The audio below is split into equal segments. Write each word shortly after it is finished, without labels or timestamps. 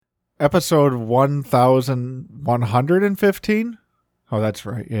episode 1115? Oh, that's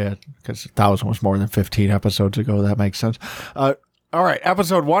right. Yeah, because 1,000 was more than 15 episodes ago. That makes sense. All right,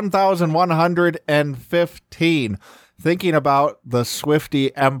 episode 1115. Thinking about the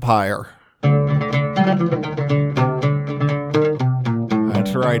Swiftie Empire.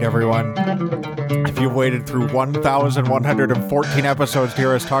 That's right, everyone. If you waited through 1,114 episodes to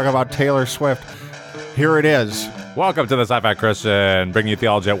hear us talk about Taylor Swift, here it is. Welcome to the Sci-Fi Christian, bringing you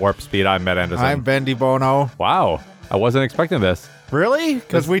theology at warp speed. I'm Matt Anderson. I'm Ben DiBono. Wow, I wasn't expecting this. Really?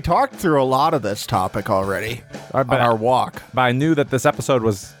 Because we talked through a lot of this topic already on our walk. But I knew that this episode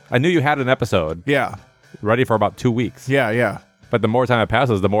was... I knew you had an episode. Yeah. Ready for about 2 weeks. Yeah. But the more time it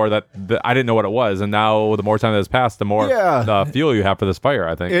passes, the more that... I didn't know what it was. And now the more time that has passed, the more the fuel you have for this fire,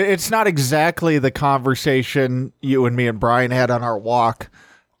 I think. It's not exactly the conversation you and me and Brian had on our walk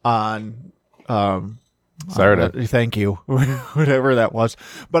on... Saturday. Thank you. Whatever that was.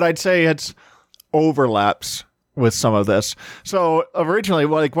 But I'd say it's overlaps with some of this. So originally,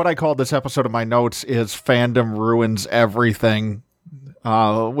 like what I called this episode of my notes is Fandom Ruins Everything,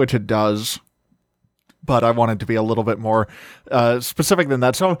 which it does. But I wanted to be a little bit more specific than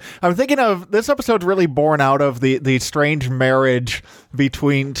that. So I'm thinking of this episode's really born out of the strange marriage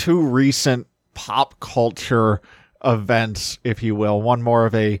between two recent pop culture events, if you will. One more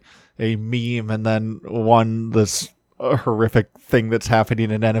of a meme, and then one this horrific thing that's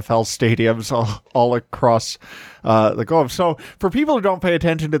happening in NFL stadiums all across the globe. So for people who don't pay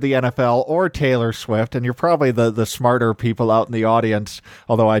attention to the NFL or Taylor Swift, and you're probably the smarter people out in the audience,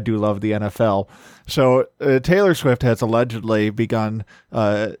 although I do love the NFL. So Taylor Swift has allegedly begun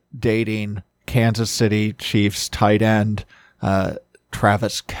dating Kansas City Chiefs tight end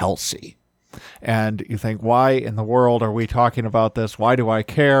Travis Kelce. And you think, why in the world are we talking about this? Why do I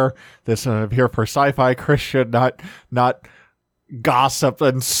care? This I'm here for Sci-Fi Christian, not gossip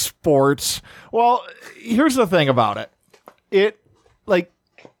and sports. Well, here's the thing about it.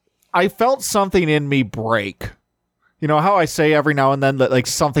 I felt something in me break. You know how I say every now and then that like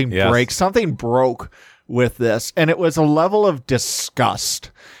something breaks, something broke with this, and it was a level of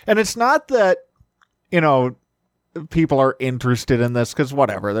disgust. And it's not that, people are interested in this because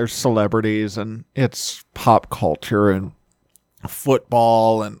whatever, there's celebrities and it's pop culture and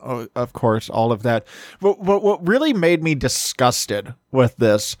football and of course all of that. But what really made me disgusted with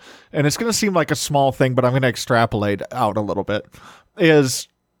this, and it's going to seem like a small thing, but I'm going to extrapolate out a little bit, is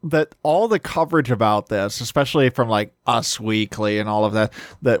that all the coverage about this, especially from like Us Weekly and all of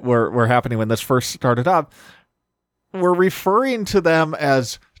that were happening when this first started up, were referring to them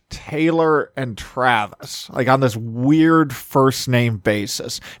as Taylor and Travis, like on this weird first name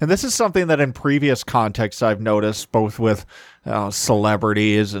basis. And this is something that in previous contexts I've noticed, both with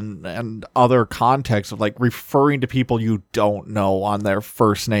celebrities and other contexts of like referring to people you don't know on their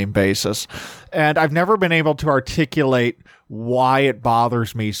first name basis. And I've never been able to articulate why it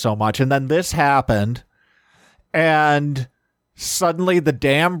bothers me so much. And then this happened, and suddenly the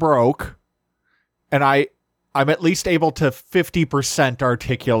dam broke, and I'm at least able to 50%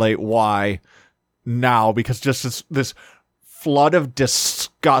 articulate why now, because just this flood of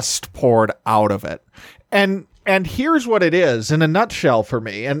disgust poured out of it. And here's what it is in a nutshell for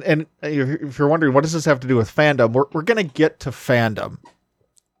me. And if you're wondering, what does this have to do with fandom? We're going to get to fandom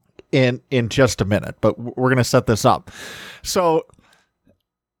in just a minute, but we're going to set this up. So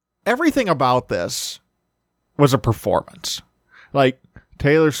everything about this was a performance. Like,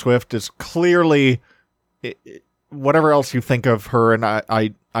 Taylor Swift is clearly... whatever else you think of her, and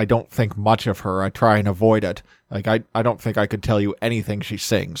I don't think much of her. I try and avoid it. Like, I don't think I could tell you anything she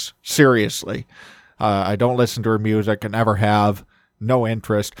sings. Seriously. I don't listen to her music and never have. No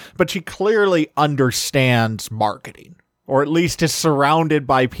interest. But she clearly understands marketing, or at least is surrounded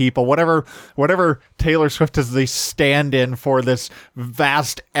by people. Whatever Taylor Swift is the stand-in for this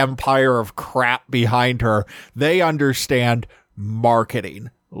vast empire of crap behind her, they understand marketing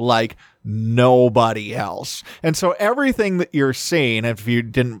like nobody else. And so everything that you're seeing, if you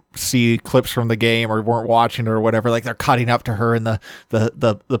didn't see clips from the game or weren't watching it or whatever, like they're cutting up to her in the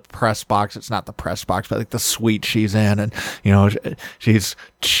press box. It's not the press box, but like the suite she's in, and she's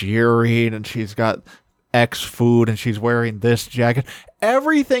cheering, and she's got X food, and she's wearing this jacket.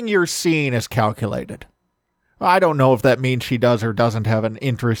 Everything you're seeing is calculated. I don't know if that means she does or doesn't have an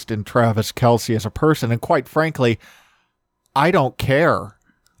interest in Travis Kelce as a person, and quite frankly, I don't care.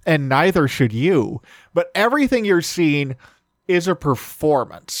 And neither should you. But everything you're seeing is a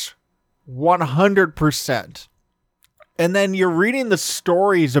performance. 100%. And then you're reading the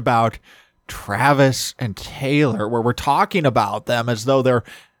stories about Travis and Taylor, where we're talking about them as though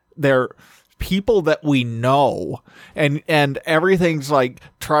they're people that we know, and everything's like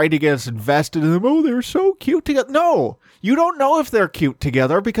trying to get us invested in them. Oh, they're so cute together. No, you don't know if they're cute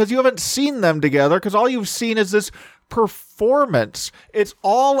together because you haven't seen them together, because all you've seen is this performance. It's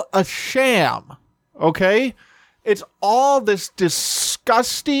all a sham, okay? It's all this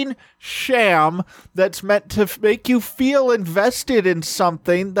disgusting sham that's meant to make you feel invested in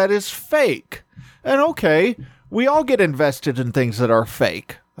something that is fake. And okay, we all get invested in things that are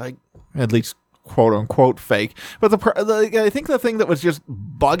fake, like at least quote unquote fake. But I think the thing that was just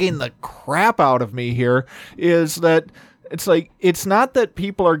bugging the crap out of me here is that it's like, it's not that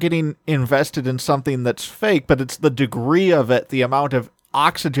people are getting invested in something that's fake, but it's the degree of it, the amount of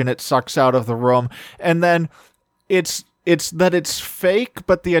oxygen it sucks out of the room. And then it's that it's fake,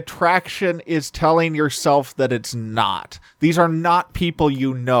 but the attraction is telling yourself that it's not. These are not people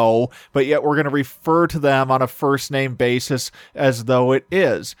you know, but yet we're going to refer to them on a first name basis as though it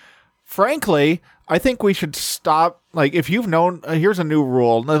is. Frankly, I think we should stop. Like, if you've known, here's a new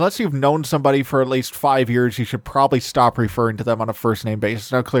rule. Unless you've known somebody for at least 5 years, you should probably stop referring to them on a first name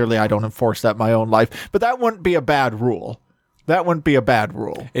basis. Now, clearly, I don't enforce that in my own life, but that wouldn't be a bad rule. That wouldn't be a bad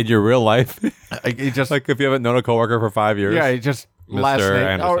rule. In your real life? You just, like if you haven't known a coworker for 5 years? Yeah, you just last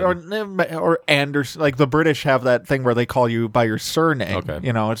name. Or Anderson. Like the British have that thing where they call you by your surname. Okay.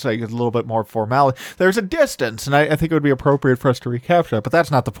 You know, it's like a little bit more formality. There's a distance, and I think it would be appropriate for us to recapture that, but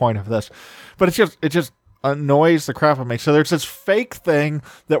that's not the point of this. But it just annoys the crap out of me. So there's this fake thing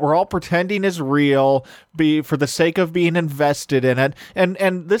that we're all pretending is real, for the sake of being invested in it.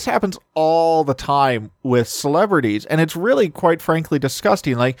 And this happens all the time with celebrities. And it's really, quite frankly,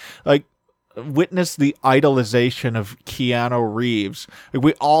 disgusting. Like witness the idolization of Keanu Reeves. Like,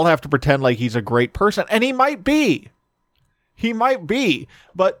 we all have to pretend like he's a great person. And he might be. He might be,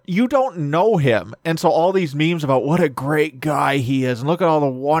 but you don't know him. And so all these memes about what a great guy he is, and look at all the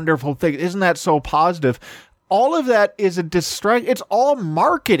wonderful things. Isn't that so positive? All of that is a distraction. It's all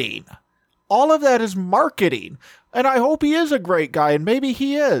marketing. All of that is marketing. And I hope he is a great guy, and maybe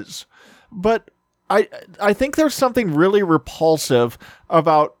he is. But I think there's something really repulsive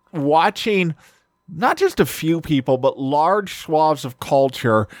about watching not just a few people, but large swaths of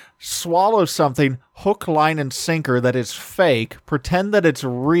culture swallow something hook, line, and sinker that is fake, pretend that it's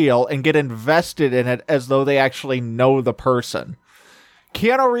real, and get invested in it as though they actually know the person.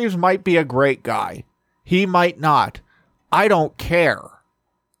 Keanu Reeves might be a great guy. He might not. I don't care.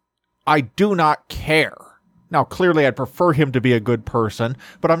 I do not care. Now, clearly, I'd prefer him to be a good person,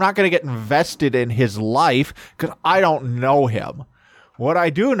 but I'm not going to get invested in his life because I don't know him. What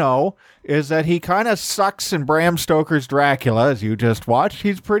I do know is that he kind of sucks in Bram Stoker's Dracula, as you just watched.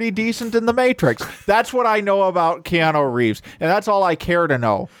 He's pretty decent in The Matrix. That's what I know about Keanu Reeves, and that's all I care to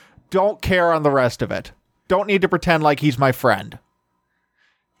know. Don't care on the rest of it. Don't need to pretend like he's my friend.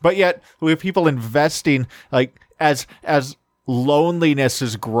 But yet, we have people investing, like, as loneliness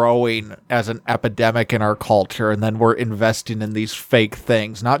is growing as an epidemic in our culture, and then we're investing in these fake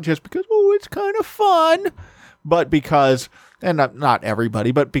things, not just because, oh, it's kind of fun, but because... And not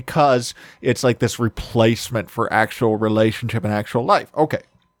everybody, but because it's like this replacement for actual relationship and actual life. Okay.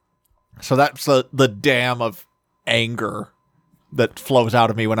 So that's the dam of anger that flows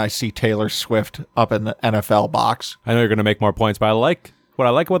out of me when I see Taylor Swift up in the NFL box. I know you're going to make more points, but what I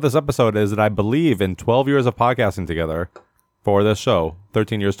like about this episode is that I believe in 12 years of podcasting together for this show,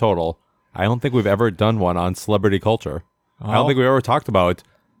 13 years total, I don't think we've ever done one on celebrity culture. Oh. I don't think we've ever talked about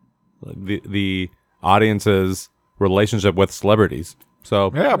the audience's relationship with celebrities.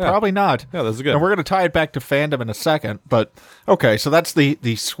 So yeah, probably not. Yeah, this is good. And we're going to tie it back to fandom in a second. But okay, so that's the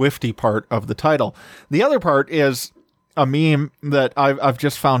Swiftie part of the title. The other part is a meme that I've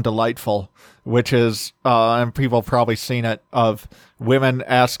just found delightful, which is, and people have probably seen it, of women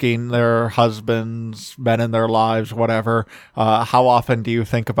asking their husbands, men in their lives, whatever, how often do you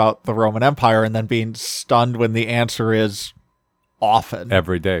think about the Roman Empire? And then being stunned when the answer is often.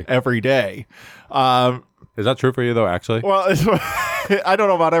 Every day. Every day. Is that true for you, though, actually? Well, I don't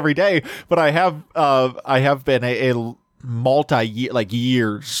know about every day, but I have been a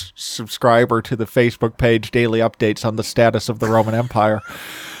years subscriber to the Facebook page, daily updates on the status of the Roman Empire.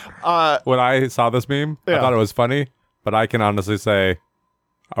 When I saw this meme, I thought it was funny, but I can honestly say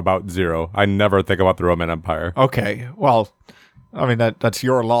about zero. I never think about the Roman Empire. Okay, well, I mean, that's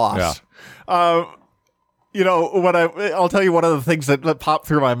your loss. Yeah. You know, I'll tell you one of the things that popped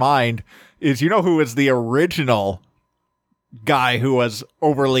through my mind is, you know who is the original guy who was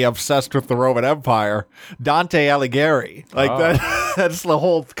overly obsessed with the Roman Empire? Dante Alighieri. That's the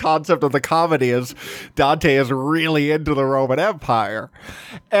whole concept of the comedy, is Dante is really into the Roman Empire.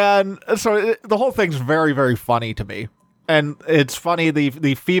 And so the whole thing's very, very funny to me. And it's funny,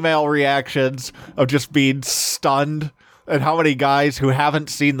 the female reactions of just being stunned, and how many guys who haven't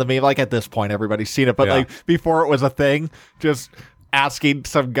seen the meme, like at this point everybody's seen it, but like before it was a thing, just asking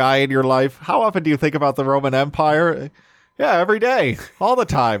some guy in your life, how often do you think about the Roman Empire? Yeah, every day, all the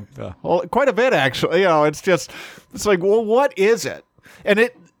time. Well, quite a bit, actually. It's like, well, what is it? And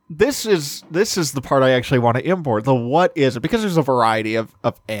this is the part I actually want to import. The what is it? Because there's a variety of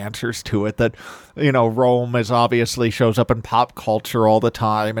answers to it that, Rome is obviously shows up in pop culture all the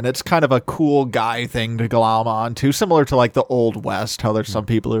time. And it's kind of a cool guy thing to glom on to, similar to like the Old West, how there's some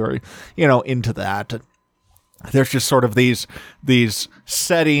people who are, into that. There's just sort of these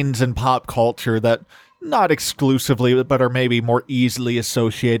settings in pop culture that not exclusively, but are maybe more easily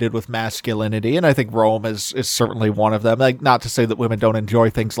associated with masculinity. And I think Rome is certainly one of them. Like, not to say that women don't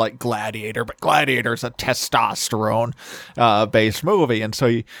enjoy things like Gladiator, but Gladiator is a testosterone based movie. And so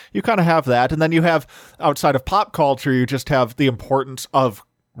you kind of have that. And then you have, outside of pop culture, you just have the importance of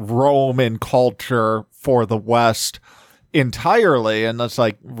Rome in culture for the West entirely, and that's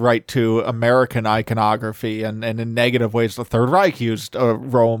like right to American iconography, and in negative ways the Third Reich used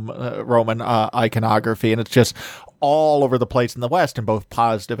Roman iconography, and it's just all over the place in the West in both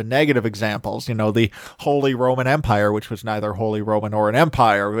positive and negative examples. The Holy Roman Empire, which was neither Holy Roman or an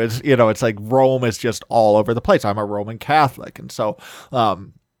empire, it's like Rome is just all over the place. I'm a Roman Catholic, and so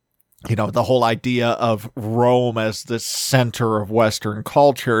the whole idea of Rome as the center of Western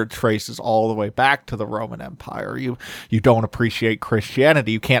culture traces all the way back to the Roman Empire. You don't appreciate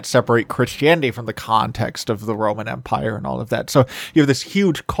Christianity. You can't separate Christianity from the context of the Roman Empire and all of that. So you have this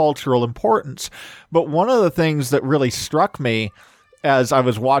huge cultural importance. But one of the things that really struck me as I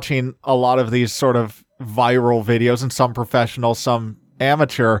was watching a lot of these sort of viral videos, and some professional, some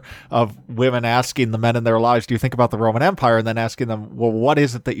amateur, of women asking the men in their lives, do you think about the Roman Empire? And then asking them, well, what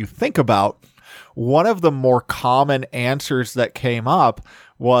is it that you think about? One of the more common answers that came up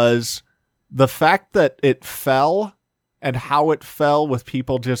was the fact that it fell, and how it fell with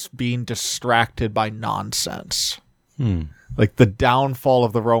people just being distracted by nonsense. Like the downfall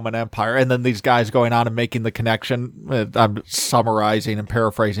of the Roman Empire. And then these guys going on and making the connection. I'm summarizing and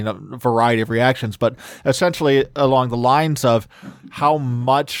paraphrasing a variety of reactions, but essentially along the lines of how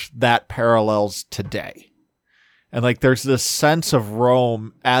much that parallels today. And like there's this sense of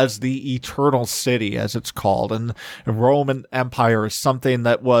Rome as the eternal city, as it's called. And the Roman Empire is something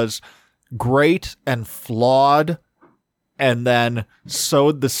that was great and flawed, and then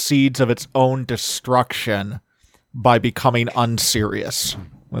sowed the seeds of its own destruction by becoming unserious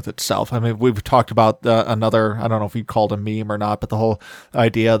with itself. I mean, we've talked about another, I don't know if you'd call it a meme or not, but the whole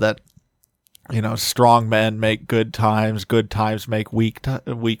idea that, strong men make good times make weak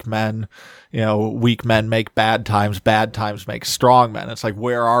men, weak men make bad times make strong men. It's like,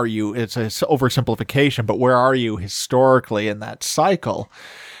 where are you? It's an oversimplification, but where are you historically in that cycle?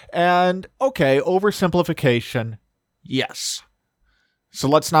 And okay, oversimplification, yes. So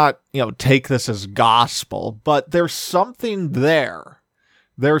let's not, take this as gospel, but there's something there.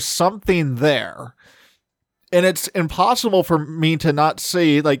 There's something there. And it's impossible for me to not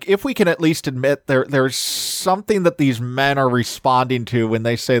see, like, if we can at least admit there's something that these men are responding to when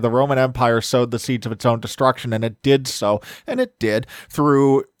they say the Roman Empire sowed the seeds of its own destruction, and it did so, and it did,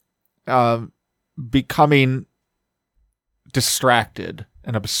 through becoming distracted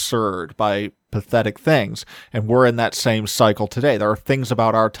and absurd by pathetic things. And we're in that same cycle today. There are things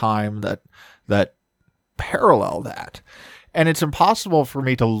about our time that parallel that. And it's impossible for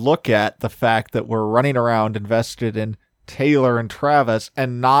me to look at the fact that we're running around invested in Taylor and Travis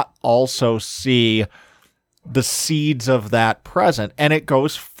and not also see the seeds of that present. And it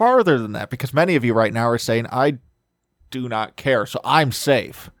goes farther than that, because many of you right now are saying, I do not care, so I'm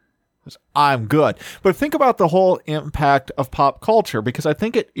safe. I'm good. But think about the whole impact of pop culture, because I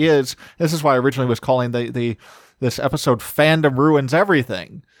think it is, this is why I originally was calling this episode Fandom Ruins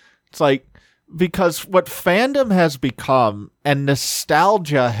Everything. It's like, because what fandom has become and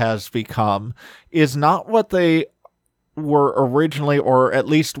nostalgia has become is not what they were originally, or at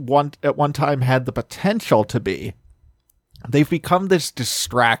least at one time had the potential to be. They've become this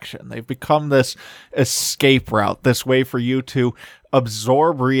distraction. They've become this escape route, this way for you to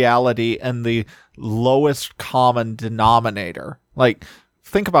absorb reality and the lowest common denominator. Like,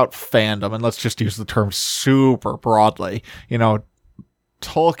 think about fandom, and let's just use the term super broadly.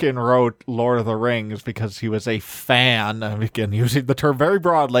 Tolkien wrote Lord of the Rings because he was a fan, again, using the term very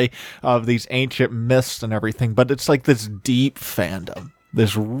broadly, of these ancient myths and everything, but it's like this deep fandom,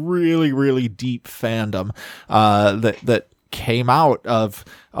 this really, really deep fandom that came out of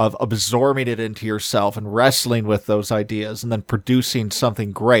absorbing it into yourself and wrestling with those ideas and then producing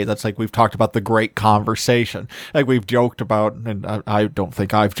something great. That's like we've talked about the great conversation. Like we've joked about, and I don't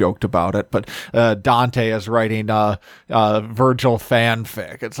think I've joked about it, but Dante is writing Virgil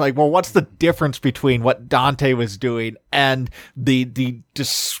fanfic. It's like, well, what's the difference between what Dante was doing and the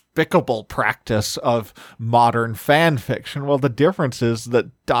despicable practice of modern fan fiction? Well, the difference is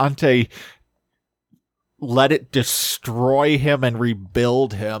that Dante let it destroy him and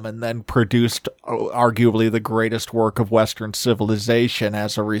rebuild him, and then produced arguably the greatest work of Western civilization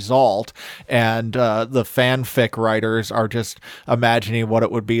as a result. And the fanfic writers are just imagining what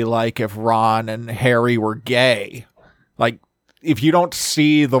it would be like if Ron and Harry were gay. Like, if you don't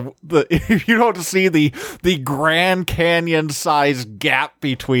see the Grand Canyon sized gap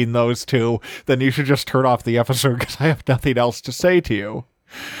between those two, then you should just turn off the episode, because I have nothing else to say to you.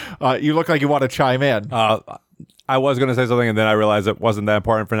 You look like you want to chime in. I was going to say something, and then I realized it wasn't that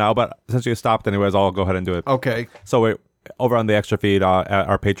important for now. But since you stopped anyways, I'll go ahead and do it. Okay. So we're over on the extra feed at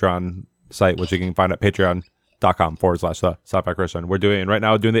our Patreon site, which you can find at patreon.com/the Christian. We're doing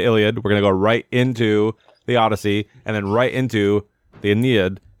the Iliad. We're going to go right into the Odyssey, and then right into the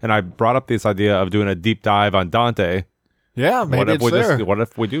Aeneid. And I brought up this idea of doing a deep dive on Dante. Yeah, maybe what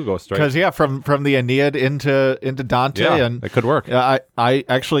if we do go straight? Because from the Aeneid into Dante, and it could work. I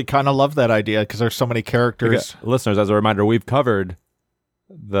actually kind of love that idea, because there's so many characters. Okay, listeners, as a reminder, we've covered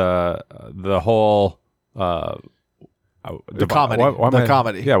the whole comedy.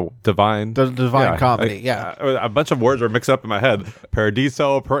 Comedy. Yeah, divine. The divine comedy. A bunch of words were mixed up in my head.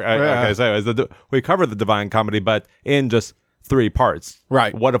 Paradiso. We covered the divine comedy, but in just 3 parts.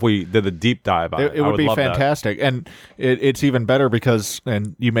 Right. What if we did a deep dive on it? It would be fantastic. That. And it's even better because,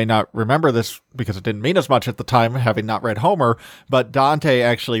 and you may not remember this because it didn't mean as much at the time, having not read Homer, but Dante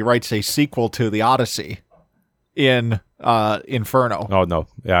actually writes a sequel to the Odyssey in Inferno. Oh, no.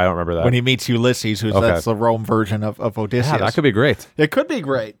 Yeah, I don't remember that. When he meets Ulysses, that's the Rome version of Odysseus. Yeah, that could be great. It could be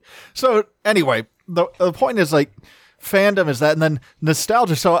great. So anyway, the point is, like, fandom is that, and then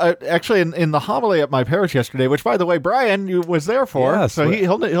nostalgia. So actually, in the homily at my parish yesterday, which, by the way, Brian was there for, yes, so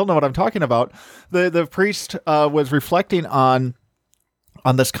he'll know what I'm talking about. The priest was reflecting on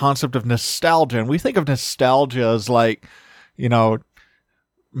this concept of nostalgia, and we think of nostalgia as like,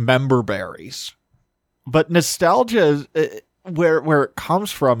 member berries, but nostalgia is, where it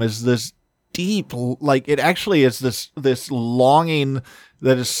comes from is this deep, like, it actually is this longing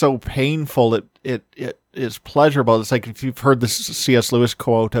that is so painful it is pleasurable. It's like, if you've heard this C.S. Lewis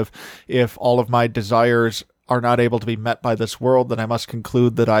quote of, if all of my desires are not able to be met by this world, then I must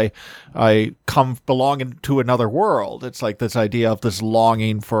conclude that I belong into another world. It's like this idea of this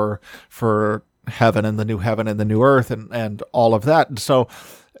longing for heaven and the new earth and all of that. And so,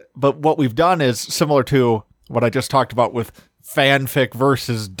 but what we've done is similar to what I just talked about with fanfic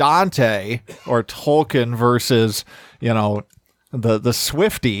versus Dante, or Tolkien versus, the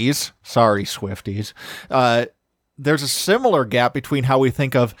Swifties. Sorry, Swifties. There's a similar gap between how we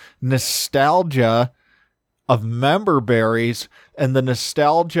think of nostalgia of member berries and the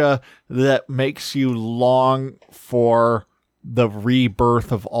nostalgia that makes you long for the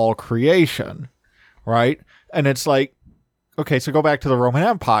rebirth of all creation, right? And it's like, okay, so go back to the Roman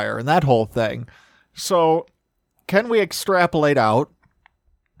Empire and that whole thing. So can we extrapolate out,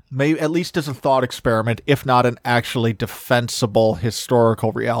 maybe at least as a thought experiment, if not an actually defensible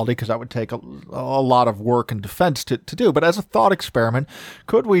historical reality, because that would take a lot of work and defense to do. But as a thought experiment,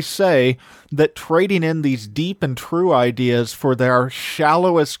 could we say that trading in these deep and true ideas for their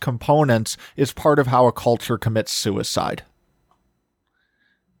shallowest components is part of how a culture commits suicide?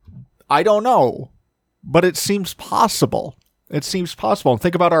 I don't know, but it seems possible. It seems possible. And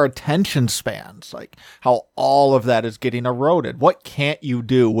think about our attention spans, like how all of that is getting eroded. What can't you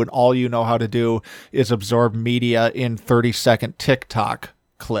do when all you know how to do is absorb media in 30-second TikTok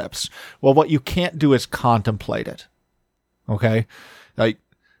clips? Well, what you can't do is contemplate it. Okay? Like,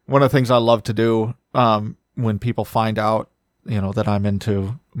 one of the things I love to do when people find out, that I'm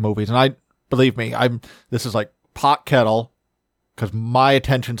into movies, and believe me, this is like pot kettle, because my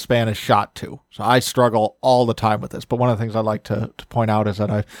attention span is shot too. So I struggle all the time with this. But one of the things I like to point out is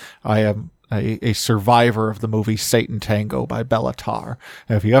that I am a survivor of the movie Satan Tango by Bela Tarr.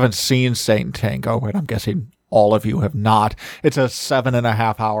 And if you haven't seen Satan Tango, and I'm guessing all of you have not, it's a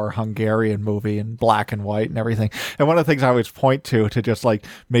 7.5 hour Hungarian movie in black and white and everything. And one of the things I always point to just like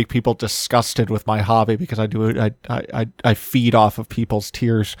make people disgusted with my hobby, because I feed off of people's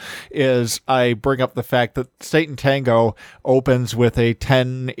tears, is I bring up the fact that Satan Tango opens with a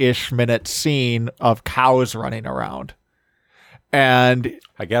 10-ish minute scene of cows running around. And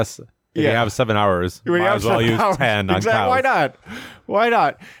I guess If you have 7 hours, you might as well use 10 on cows. Why not? Why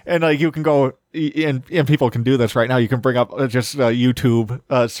not? And like you can go, and people can do this right now. You can bring up just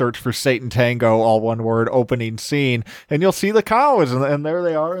YouTube search for Satan Tango, all one word, opening scene, and you'll see the cows, and there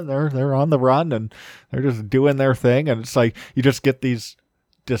they are, and they're on the run, and they're just doing their thing, and it's like you just get these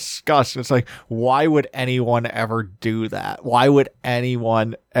disgust. It's like, why would anyone ever do that? Why would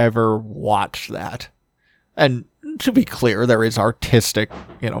anyone ever watch that? And to be clear, there is artistic,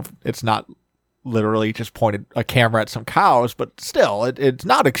 it's not literally just pointed a camera at some cows, but still, it's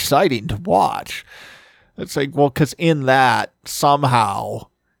not exciting to watch. It's like, well, because in that somehow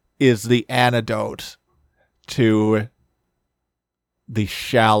is the antidote to the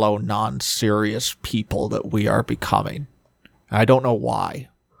shallow, non-serious people that we are becoming. I don't know why,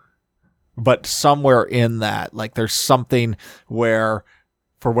 but somewhere in that, like, there's something where,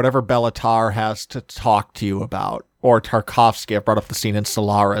 for whatever Bellatar has to talk to you about, or Tarkovsky, I brought up the scene in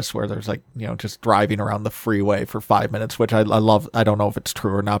Solaris where there's like, just driving around the freeway for 5 minutes, which I love. I don't know if it's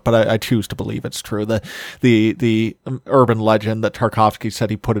true or not, but I choose to believe it's true. The urban legend that Tarkovsky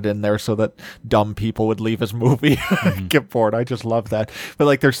said he put it in there so that dumb people would leave his movie, get bored. I just love that. But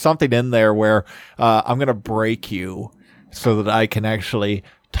like, there's something in there where I'm going to break you so that I can actually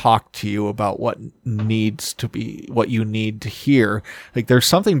talk to you about what needs to be, what you need to hear. Like, there's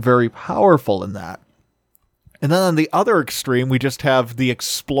something very powerful in that. And then on the other extreme, we just have the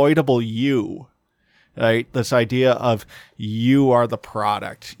exploitable you, right? This idea of you are the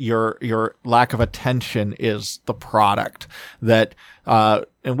product. Your lack of attention is the product. That,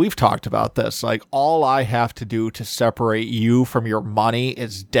 and we've talked about this, like, all I have to do to separate you from your money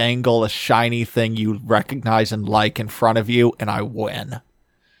is dangle a shiny thing you recognize and like in front of you, and I win.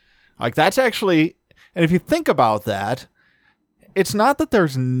 Like, that's actually, and if you think about that, it's not that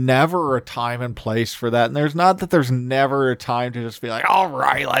there's never a time and place for that, and there's not that there's never a time to just be like, all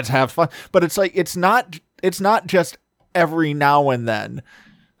right, let's have fun. But it's like, it's not just every now and then.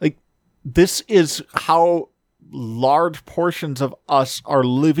 Like, this is how large portions of us are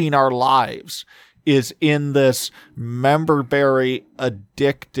living our lives, is in this member-berry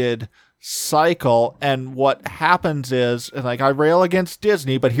addicted cycle. And what happens is, and like, I rail against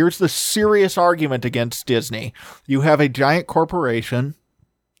Disney, but here's the serious argument against Disney. You have a giant corporation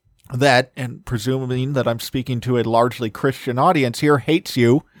that, and presuming that I'm speaking to a largely Christian audience here, hates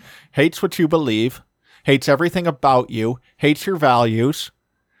you, hates what you believe, hates everything about you, hates your values,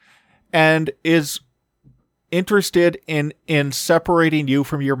 and is interested in separating you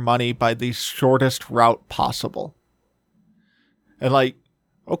from your money by the shortest route possible. And like,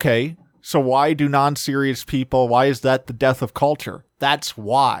 okay, so why do non-serious people, why is that the death of culture? That's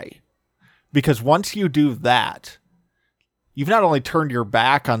why. Because once you do that, you've not only turned your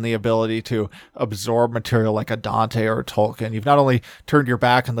back on the ability to absorb material like a Dante or a Tolkien, you've not only turned your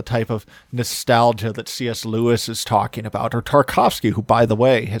back on the type of nostalgia that C.S. Lewis is talking about, or Tarkovsky, who, by the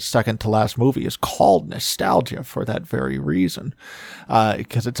way, his second to last movie is called Nostalgia for that very reason,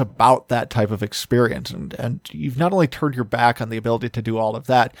 because it's about that type of experience. And you've not only turned your back on the ability to do all of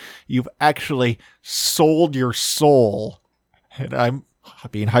that, you've actually sold your soul, and I'm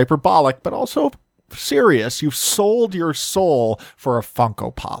being hyperbolic, but also serious. You've sold your soul for a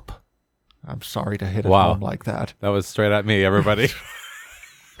Funko Pop. I'm sorry to hit it home like that. That was straight at me, everybody.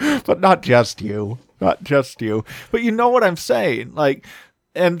 But not just you. Not just you. But you know what I'm saying. Like,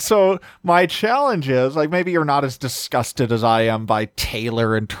 and so my challenge is, like, maybe you're not as disgusted as I am by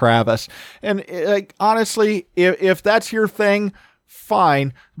Taylor and Travis. And like, honestly, if that's your thing,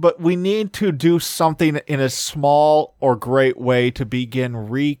 fine, but we need to do something in a small or great way to begin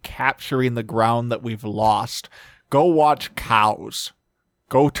recapturing the ground that we've lost. Go watch cows.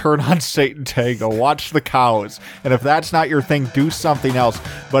 Go turn on Satan Tango. Watch the cows. And if that's not your thing, do something else.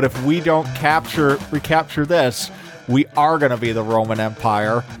 But if we don't recapture this, we are going to be the Roman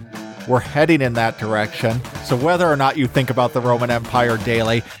Empire. We're heading in that direction. So whether or not you think about the Roman Empire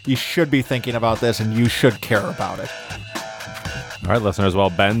daily, you should be thinking about this, and you should care about it. All right, listeners.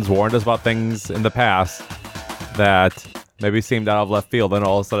 Well, Ben's warned us about things in the past that maybe seemed out of left field, and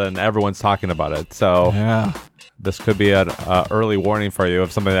all of a sudden everyone's talking about it. So yeah, this could be an early warning for you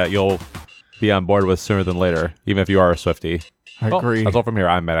of something that you'll be on board with sooner than later, even if you are a Swiftie. I agree. That's all from here.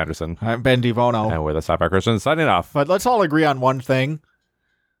 I'm Matt Anderson. I'm Ben DiVono. And we're the Sci-Fi Christians signing off. But let's all agree on one thing.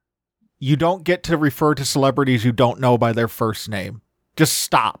 You don't get to refer to celebrities you don't know by their first name. Just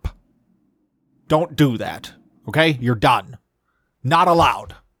stop. Don't do that. Okay? You're done. Not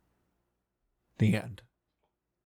allowed. The end.